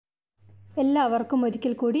എല്ലാവർക്കും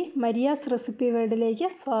ഒരിക്കൽ കൂടി മരിയാസ് റെസിപ്പി വേൾഡിലേക്ക്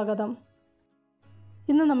സ്വാഗതം.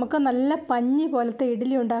 ഇന്ന് നമുക്ക് നല്ല പഞ്ഞി പോലത്തെ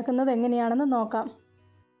ഇഡ്ഡലി ഉണ്ടാക്കുന്നത് എങ്ങനെയാണെന്ന് നോക്കാം.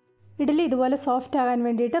 ഇഡ്ഡലി ഇതുപോലെ സോഫ്റ്റ് ആകാൻ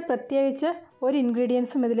വേണ്ടിയിട്ട് പ്രത്യേകിച്ച് ഒരു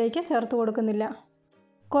ഇൻഗ്രീഡിയൻസും ഇതിലേക്ക് ചേർത്ത് കൊടുക്കുന്നില്ല.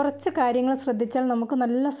 കുറച്ച് കാര്യങ്ങൾ ശ്രദ്ധിച്ചാൽ നമുക്ക്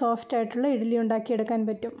നല്ല സോഫ്റ്റ് ആയിട്ടുള്ള ഇഡ്ഡലി ഉണ്ടാക്കിയെടുക്കാൻ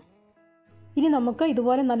പറ്റും. ഇനി നമുക്ക്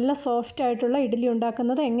ഇതുപോലെ നല്ല സോഫ്റ്റ് ആയിട്ടുള്ള ഇഡ്ഡലി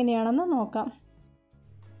ഉണ്ടാക്കുന്നത് എങ്ങനെയാണെന്ന് നോക്കാം.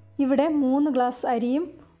 ഇവിടെ 3 ഗ്ലാസ് അരിയും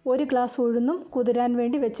 1 ഗ്ലാസ് ഉഴുന്നും കുതിരാൻ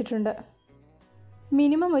വേണ്ടി വെച്ചിട്ടുണ്ട്.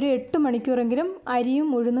 മിനിമം ഒരു 8 മണിക്കൂറെങ്കിലും അരിയും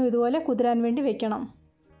ഉഴുന്നും ഇതുപോലെ കുതിരാൻ വേണ്ടി വെക്കണം.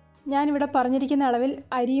 ഞാനിവിടെ പറഞ്ഞിരിക്കുന്ന അളവിൽ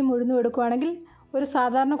അരിയും ഉഴുന്നും എടുക്കുകയാണെങ്കിൽ ഒരു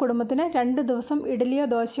സാധാരണ കുടുംബത്തിന് 2 ദിവസം ഇഡ്ഡലിയോ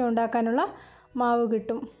ദോശയോ ഉണ്ടാക്കാനുള്ള മാവ്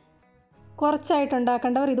കിട്ടും. കുറച്ചായിട്ട്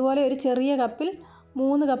ഉണ്ടാക്കേണ്ടവർ ഇതുപോലെ ഒരു ചെറിയ കപ്പിൽ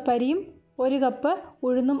 3 കപ്പ് അരിയും 1 കപ്പ്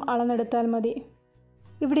ഉഴുന്നും അളന്നെടുത്താൽ മതി.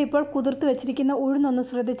 ഇവിടെ ഇപ്പോൾ കുതിർത്ത് വെച്ചിരിക്കുന്ന ഉഴുന്നൊന്ന്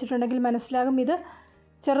ശ്രദ്ധിച്ചിട്ടുണ്ടെങ്കിൽ മനസ്സിലാകും, ഇത്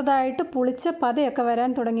ചെറുതായിട്ട് പുളിച്ച് പതയൊക്കെ വരാൻ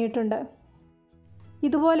തുടങ്ങിയിട്ടുണ്ട്.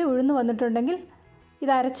 ഇതുപോലെ ഉഴുന്ന് വന്നിട്ടുണ്ടെങ്കിൽ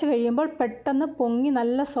ഇത് അരച്ച് കഴിയുമ്പോൾ പെട്ടെന്ന് പൊങ്ങി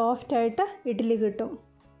നല്ല സോഫ്റ്റായിട്ട് ഇഡ്ഡലി കിട്ടും.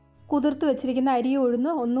 കുതിർത്ത് വെച്ചിരിക്കുന്ന അരി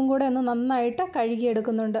ഉഴുന്ന് ഒന്നും കൂടെ ഒന്ന് നന്നായിട്ട്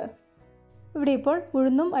കഴുകിയെടുക്കുന്നുണ്ട്. ഇവിടെ ഇപ്പോൾ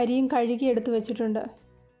ഉഴുന്നും അരിയും കഴുകിയെടുത്ത് വെച്ചിട്ടുണ്ട്.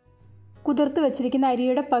 കുതിർത്ത് വെച്ചിരിക്കുന്ന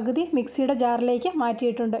അരിയുടെ പകുതി മിക്സിയുടെ ജാറിലേക്ക്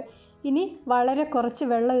മാറ്റിയിട്ടുണ്ട്. ഇനി വളരെ കുറച്ച്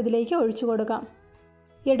വെള്ളം ഇതിലേക്ക് ഒഴിച്ചു കൊടുക്കാം.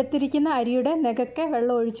 എടുത്തിരിക്കുന്ന അരിയുടെ നെകക്കെ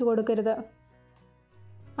വെള്ളം ഒഴിച്ചു കൊടുക്കരുത്.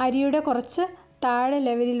 അരിയുടെ കുറച്ച് താഴെ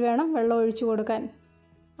ലെവലിൽ വേണം വെള്ളം ഒഴിച്ചു കൊടുക്കാൻ.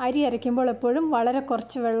 അരി അരയ്ക്കുമ്പോൾ എപ്പോഴും വളരെ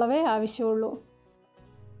കുറച്ച് വെള്ളമേ ആവശ്യമുള്ളൂ.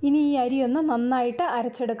 ഇനി ഈ അരി ഒന്ന് നന്നായിട്ട്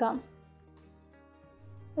അരച്ചെടുക്കാം.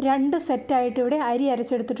 2 സെറ്റായിട്ട് ഇവിടെ അരി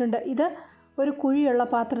അരച്ചെടുത്തിട്ടുണ്ട്. ഇത് ഒരു കുഴിയുള്ള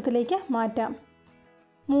പാത്രത്തിലേക്ക് മാറ്റാം.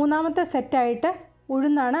 3ാമത്തെ സെറ്റായിട്ട്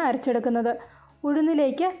ഉഴുന്നാണ് അരച്ചെടുക്കുന്നത്.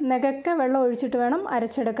 ഉഴുന്നിലേക്ക് നെകക്കെ വെള്ളം ഒഴിച്ചിട്ട് വേണം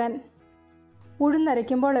അരച്ചെടുക്കാൻ.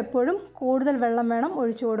 ഉഴുന്നരയ്ക്കുമ്പോൾ എപ്പോഴും കൂടുതൽ വെള്ളം വേണം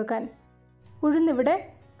ഒഴിച്ചു കൊടുക്കാൻ. ഉഴുന്നിവിടെ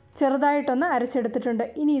ചെറുതായിട്ടൊന്ന് അരച്ചെടുത്തിട്ടുണ്ട്.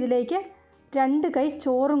 ഇനി ഇതിലേക്ക് 2 കൈ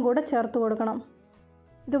ചോറും കൂടെ ചേർത്ത് കൊടുക്കണം.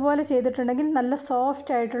 ഇതുപോലെ ചെയ്തിട്ടുണ്ടെങ്കിൽ നല്ല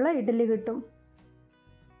സോഫ്റ്റ് ആയിട്ടുള്ള ഇഡ്ഡലി കിട്ടും.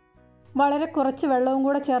 വളരെ കുറച്ച് വെള്ളവും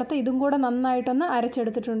കൂടെ ചേർത്ത് ഇതും കൂടെ നന്നായിട്ടൊന്ന്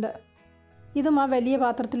അരച്ചെടുത്തിട്ടുണ്ട്. ഇതും ആ വലിയ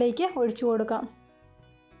പാത്രത്തിലേക്ക് ഒഴിച്ചു കൊടുക്കാം.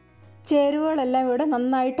 ചേരുവകളെല്ലാം ഇവിടെ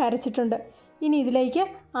നന്നായിട്ട് അരച്ചിട്ടുണ്ട്. ഇനി ഇതിലേക്ക്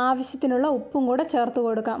ആവശ്യത്തിനുള്ള ഉപ്പും കൂടെ ചേർത്ത്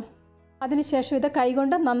കൊടുക്കാം. അതിനുശേഷം ഇത്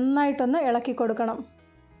കൈകൊണ്ട് നന്നായിട്ടൊന്ന് ഇളക്കി കൊടുക്കണം.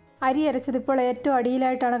 അരി അരച്ചതിപ്പോൾ ഏറ്റവും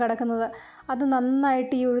അടിയിലായിട്ടാണ് കിടക്കുന്നത്. അത്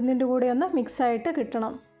നന്നായിട്ട് ഈ ഉഴുന്നിൻ്റെ കൂടെ ഒന്ന് മിക്സായിട്ട്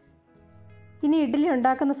കിട്ടണം. ഇനി ഇഡ്ഡലി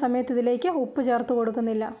ഉണ്ടാക്കുന്ന സമയത്ത് ഇതിലേക്ക് ഉപ്പ് ചേർത്ത്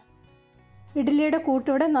കൊടുക്കുന്നില്ല. ഇഡ്ഡലിയുടെ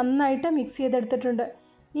കൂട്ടിവിടെ നന്നായിട്ട് മിക്സ് ചെയ്തെടുത്തിട്ടുണ്ട്.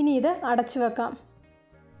 ഇനി ഇത് അടച്ചു വെക്കാം.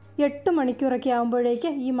 8 മണിക്കൂറൊക്കെ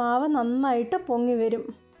ആകുമ്പോഴേക്ക് ഈ മാവ് നന്നായിട്ട് പൊങ്ങി വരും.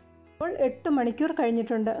 ഇപ്പോൾ 8 മണിക്കൂർ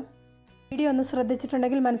കഴിഞ്ഞിട്ടുണ്ട്. വീഡിയോ ഒന്ന്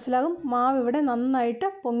ശ്രദ്ധിച്ചിട്ടുണ്ടെങ്കിൽ മനസ്സിലാകും, മാവ് ഇവിടെ നന്നായിട്ട്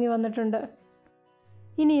പൊങ്ങി വന്നിട്ടുണ്ട്.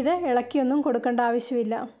 ഇനി ഇത് ഇളക്കിയൊന്നും കൊടുക്കേണ്ട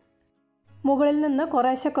ആവശ്യമില്ല. മുകളിൽ നിന്ന്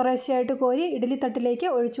കുറേശ്ശെയായിട്ട് കോരി ഇഡ്ഡലിത്തട്ടിലേക്ക്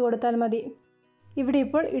ഒഴിച്ചു കൊടുത്താൽ മതി. ഇവിടെ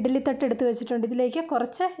ഇപ്പോൾ ഇഡ്ഡലിത്തട്ട് എടുത്ത് വെച്ചിട്ടുണ്ട്. ഇതിലേക്ക്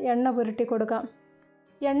കുറച്ച് എണ്ണ പുരട്ടി കൊടുക്കാം.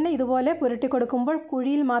 എണ്ണ ഇതുപോലെ പുരട്ടി കൊടുക്കുമ്പോൾ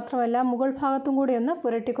കുഴിയിൽ മാത്രമല്ല മുകൾ ഭാഗത്തും കൂടി ഒന്ന്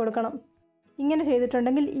പുരട്ടി കൊടുക്കണം. ഇങ്ങനെ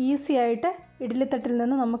ചെയ്തിട്ടുണ്ടെങ്കിൽ ഈസി ആയിട്ട് ഇഡ്ഡലിത്തട്ടിൽ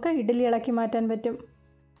നിന്ന് നമുക്ക് ഇഡ്ഡലി ഇളക്കി മാറ്റാൻ പറ്റും.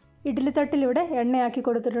 ഇഡ്ഡലിത്തട്ടിലിവിടെ എണ്ണയാക്കി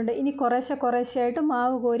കൊടുത്തിട്ടുണ്ട്. ഇനി കുറേശ്ശെയായിട്ട്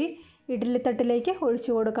മാവ് കോരി ഇഡ്ഡലിത്തട്ടിലേക്ക്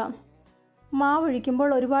ഒഴിച്ചു കൊടുക്കാം. മാവ് ഒഴിക്കുമ്പോൾ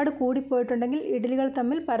ഒരുപാട് കൂടിപ്പോയിട്ടുണ്ടെങ്കിൽ ഇഡ്ഡലികൾ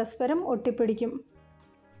തമ്മിൽ പരസ്പരം ഒട്ടിപ്പിടിക്കും.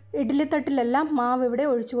 ഇഡ്ഡലിത്തട്ടിലെല്ലാം മാവ് ഇവിടെ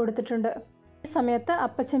ഒഴിച്ചു കൊടുത്തിട്ടുണ്ട്. ഈ സമയത്ത്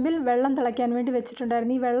അപ്പച്ചെമ്പിൽ വെള്ളം തിളയ്ക്കാൻ വേണ്ടി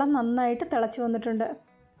വെച്ചിട്ടുണ്ടായിരുന്നു. ഈ വെള്ളം നന്നായിട്ട് തിളച്ച് വന്നിട്ടുണ്ട്.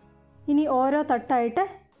 ഇനി ഓരോ തട്ടായിട്ട്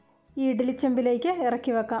ഈ ഇഡ്ഡലിച്ചെമ്പിലേക്ക്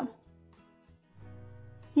ഇറക്കി വെക്കാം.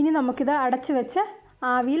 ഇനി നമുക്കിത് അടച്ചു വെച്ച്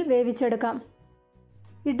ആവിയിൽ വേവിച്ചെടുക്കാം.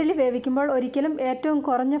 ഇഡ്ഡലി വേവിക്കുമ്പോൾ ഒരിക്കലും ഏറ്റവും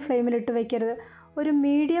കുറഞ്ഞ ഫ്ലെയിമിലിട്ട് വയ്ക്കരുത്. ഒരു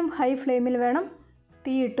മീഡിയം ഹൈ ഫ്ലെയിമിൽ വേണം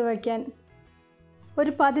തീ ഇട്ട് വയ്ക്കാൻ.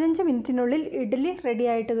 ഒരു 15 മിനിറ്റിനുള്ളിൽ ഇഡ്ഡലി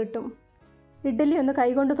റെഡിയായിട്ട് കിട്ടും. ഇഡ്ഡലി ഒന്ന്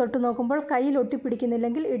കൈകൊണ്ട് തൊട്ട് നോക്കുമ്പോൾ കയ്യിൽ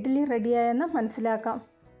ഒട്ടിപ്പിടിക്കുന്നില്ലെങ്കിൽ ഇഡ്ഡലി റെഡിയായെന്ന് മനസ്സിലാക്കാം.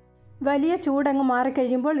 വലിയ ചൂടങ്ങ്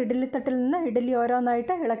മാറിക്കഴിയുമ്പോൾ ഇഡ്ഡലിത്തട്ടിൽ നിന്ന് ഇഡ്ഡലി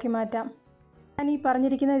ഓരോന്നായിട്ട് ഇളക്കി മാറ്റാം. ഞാൻ ഈ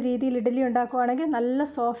പറഞ്ഞിരിക്കുന്ന രീതിയിൽ ഇഡ്ഡലി ഉണ്ടാക്കുകയാണെങ്കിൽ നല്ല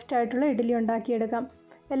സോഫ്റ്റ് ആയിട്ടുള്ള ഇഡ്ഡലി ഉണ്ടാക്കിയെടുക്കാം.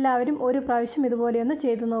 എല്ലാവരും ഒരു പ്രാവശ്യം ഇതുപോലെയൊന്ന്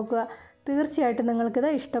ചെയ്തു നോക്കുക. തീർച്ചയായിട്ടും നിങ്ങൾക്കിത്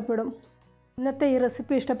ഇഷ്ടപ്പെടും. ഇന്നത്തെ ഈ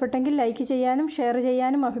റെസിപ്പി ഇഷ്ടപ്പെട്ടെങ്കിൽ ലൈക്ക് ചെയ്യാനും ഷെയർ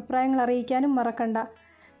ചെയ്യാനും അഭിപ്രായങ്ങൾ അറിയിക്കാനും മറക്കണ്ട.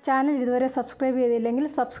 ചാനൽ ഇതുവരെ സബ്സ്ക്രൈബ് ചെയ്തില്ലെങ്കിൽ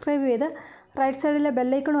സബ്സ്ക്രൈബ് ചെയ്ത് റൈറ്റ് സൈഡിലെ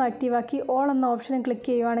ബെല്ലൈക്കണും ആക്റ്റീവാക്കി ഓൾ എന്ന ഓപ്ഷനും ക്ലിക്ക്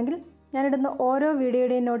ചെയ്യുവാണെങ്കിൽ ഞാനിടുന്ന ഓരോ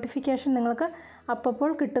വീഡിയോയുടെയും നോട്ടിഫിക്കേഷൻ നിങ്ങൾക്ക് അപ്പോൾ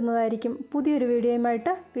കിട്ടുന്നതായിരിക്കും. പുതിയൊരു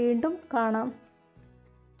വീഡിയോയുമായിട്ട് വീണ്ടും കാണാം.